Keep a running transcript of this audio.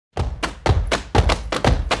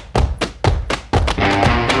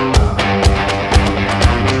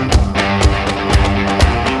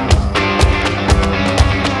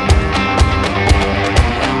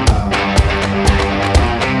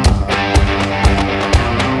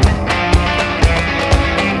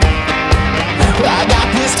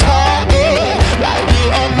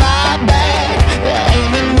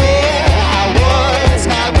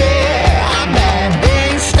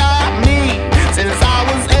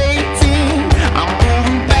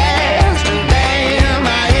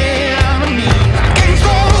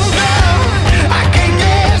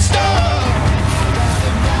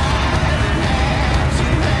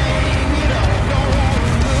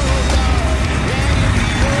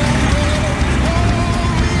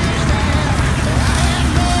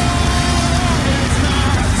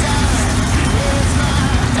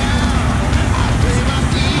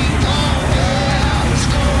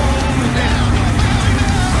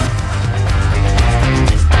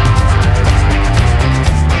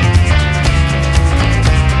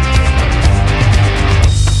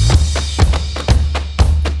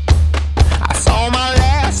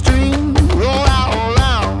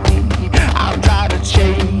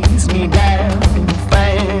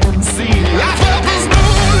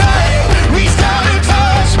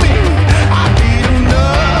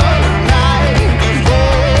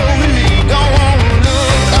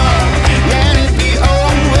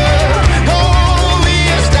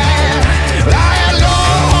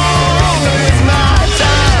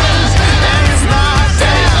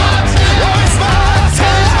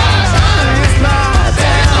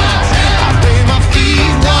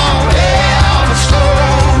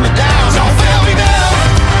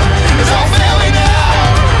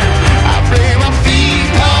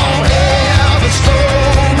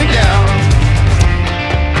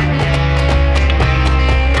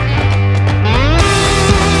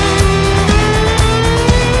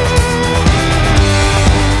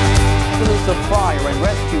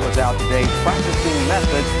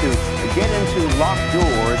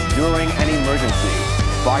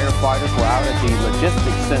fighter flew out at the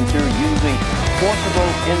logistics center using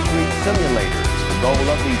forcible entry simulators. The goal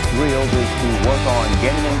of these drills is to work on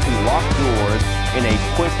getting into locked doors in a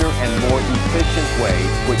quicker and more efficient way,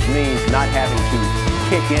 which means not having to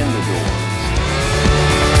kick in the doors.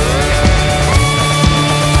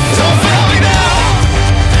 Don't fail me now,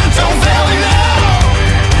 don't fail me now.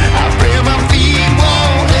 I pray my feet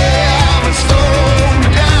won't ever slow me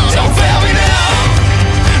down. Don't fail me now,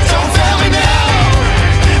 don't fail me now.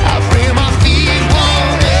 I pray my feet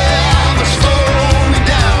won't ever slow me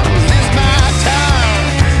down. It's my time,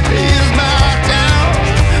 it's my time,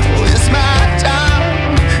 oh it's my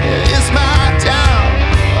time, it's my time.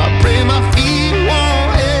 I pray my feet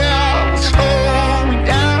won't ever slow me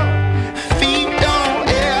down. Feet don't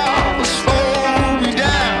ever slow me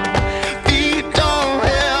down. Feet don't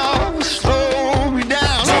ever slow me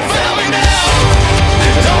down. Don't fail me now,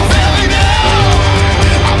 don't fail me now.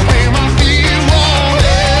 I pray my feet won't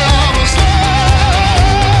ever slow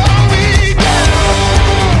me down.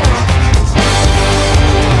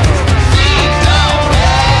 Feet don't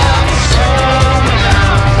ever slow me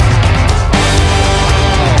down.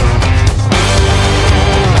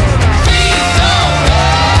 Feet don't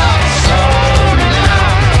ever slow me down.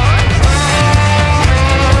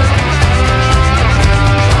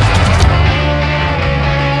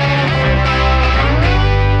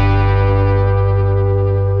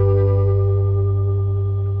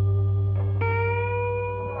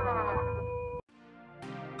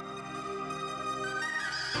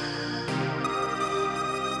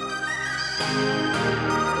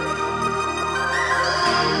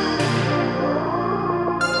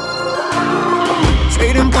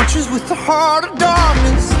 Trading punches with the heart of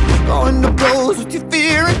darkness, going to blows with your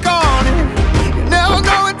fear incarnate. You never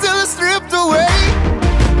know until it's stripped away.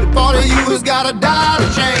 The part of you has gotta die to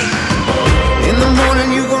change. In the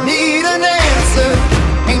morning you gon' need an answer.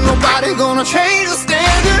 Ain't nobody gonna change the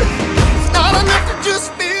standard. It's not enough to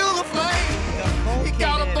just feel the flame. You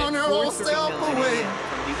gotta burn your old self away.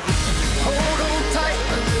 Hold on tight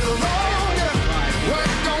a little longer. What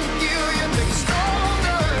don't kill you make you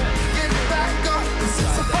stronger. Get back up, 'cause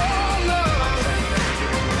it's a whole love.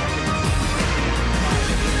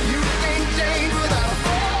 You can't change without a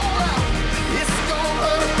fallout. It's gonna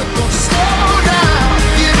hurt, but don't slow down.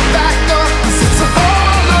 Get back up, 'cause it's a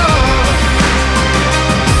whole love.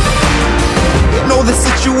 You know the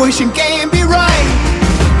situation can't be right,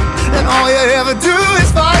 and all you ever do is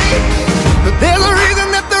fight. But there's a reason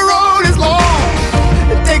that the road is long.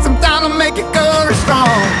 It takes some time to make your courage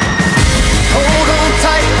strong. Hold on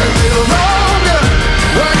tight a little longer.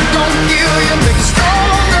 What don't kill you make you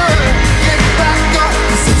stronger. Get back up,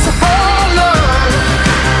 'cause it's a whole love.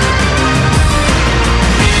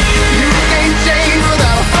 You can't change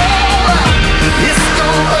without a fallout. It's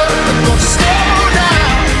gonna hurt, but don't slow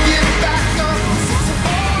down. Get back up, 'cause it's a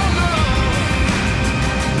whole love.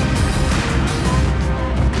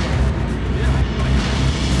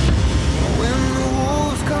 When the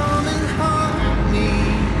wolves come and hunt me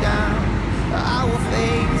down, I will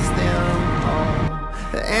face them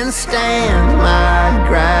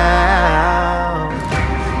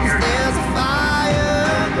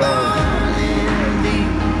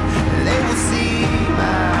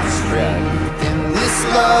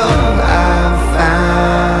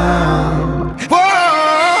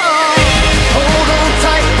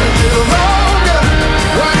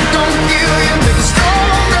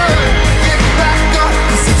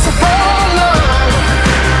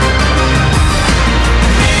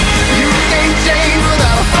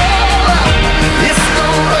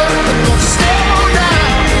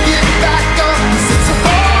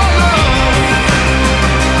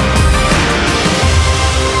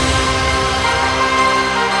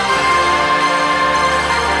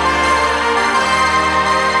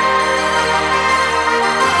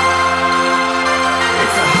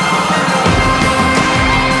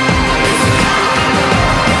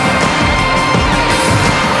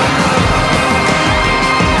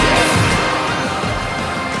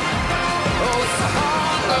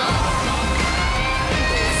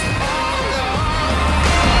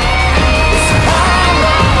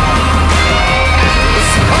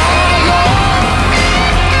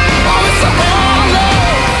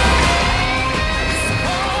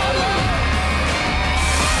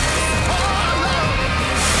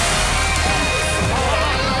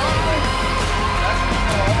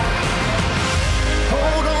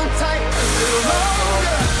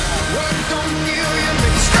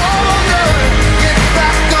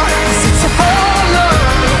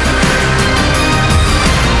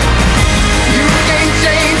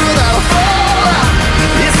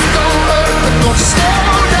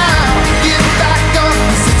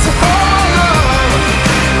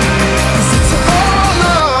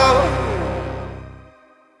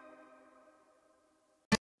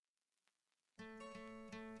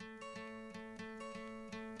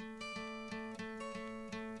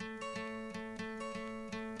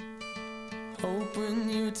when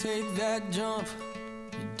you take that jump,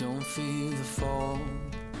 you don't feel the fall.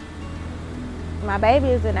 My baby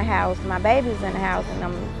is in the house, my baby's in the house, and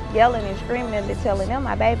I'm yelling and screaming and telling them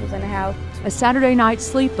my baby's in the house. A Saturday night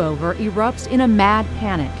sleepover erupts in a mad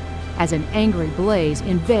panic as an angry blaze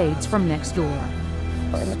invades from next door.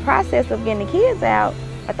 In the process of getting the kids out,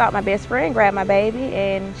 I thought my best friend grabbed my baby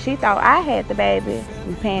and she thought I had the baby.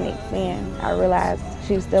 We panicked and I realized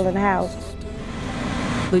she was still in the house.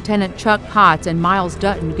 Lieutenant Chuck Potts and Miles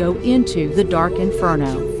Dutton go into the dark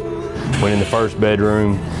inferno. Went in the first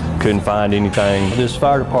bedroom, couldn't find anything. This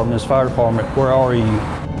fire department, where are you?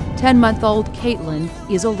 10-month-old Caitlin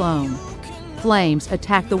is alone. Flames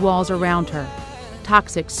attack the walls around her.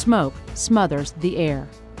 Toxic smoke smothers the air.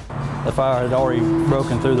 The fire had already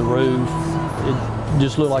broken through the roof. It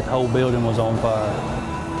just looked like the whole building was on fire.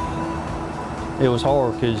 It was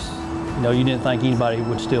hard because, you didn't think anybody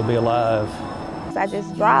would still be alive. I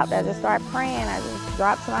just dropped, I just started praying, I just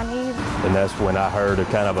dropped to my knees. And that's when I heard a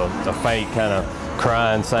kind of a faint kind of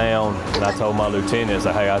crying sound. And I told my lieutenant, I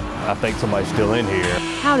said, hey, I think somebody's still in here.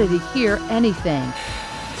 How did he hear anything?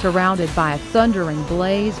 Surrounded by a thundering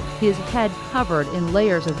blaze, his head covered in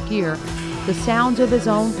layers of gear, the sounds of his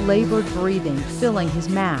own labored breathing filling his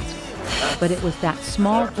mask. But it was that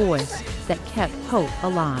small voice that kept hope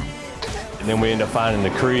alive. And then we ended up finding the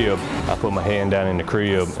crib. I put my hand down in the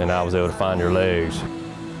crib and I was able to find her legs.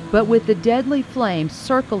 But with the deadly flames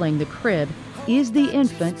circling the crib, is the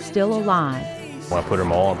infant still alive? When I put her in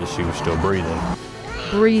my arms, she was still breathing.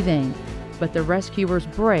 Breathing, but the rescuers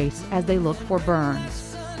brace as they look for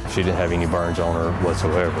burns. She didn't have any burns on her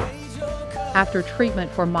whatsoever. After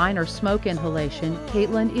treatment for minor smoke inhalation,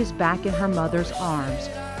 Caitlin is back in her mother's arms.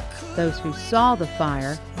 Those who saw the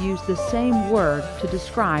fire used the same word to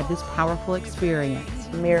describe this powerful experience.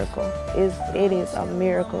 Miracle. It is a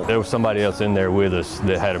miracle. There was somebody else in there with us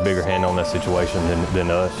that had a bigger hand on that situation than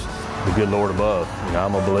us. The good Lord above.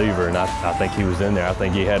 I'm a believer, and I think he was in there. I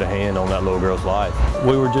think he had a hand on that little girl's life.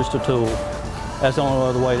 We were just a tool. That's the only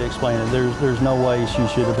other way to explain it. There's no way she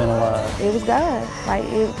should have been alive. It was God.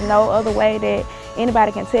 It's no other way that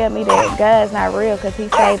anybody can tell me that God's not real, because he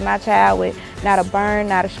saved my child with not a burn,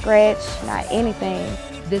 not a scratch, not anything.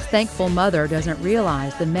 This thankful mother doesn't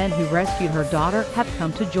realize the men who rescued her daughter have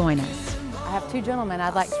come to join us. I have two gentlemen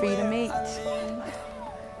I'd like for you to meet.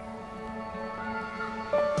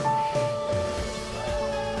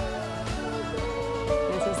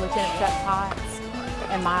 This is Lieutenant Chuck Potts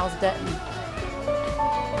and Miles Dutton.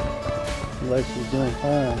 Lexi's doing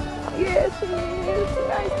fine. Yes, she is.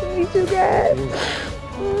 Nice to meet you guys.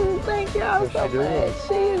 Thank y'all so much.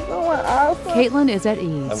 She is doing awesome. Caitlin is at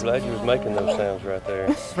ease. I'm glad you was making those sounds right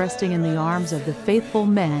there. Resting in the arms of the faithful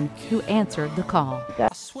men who answered the call.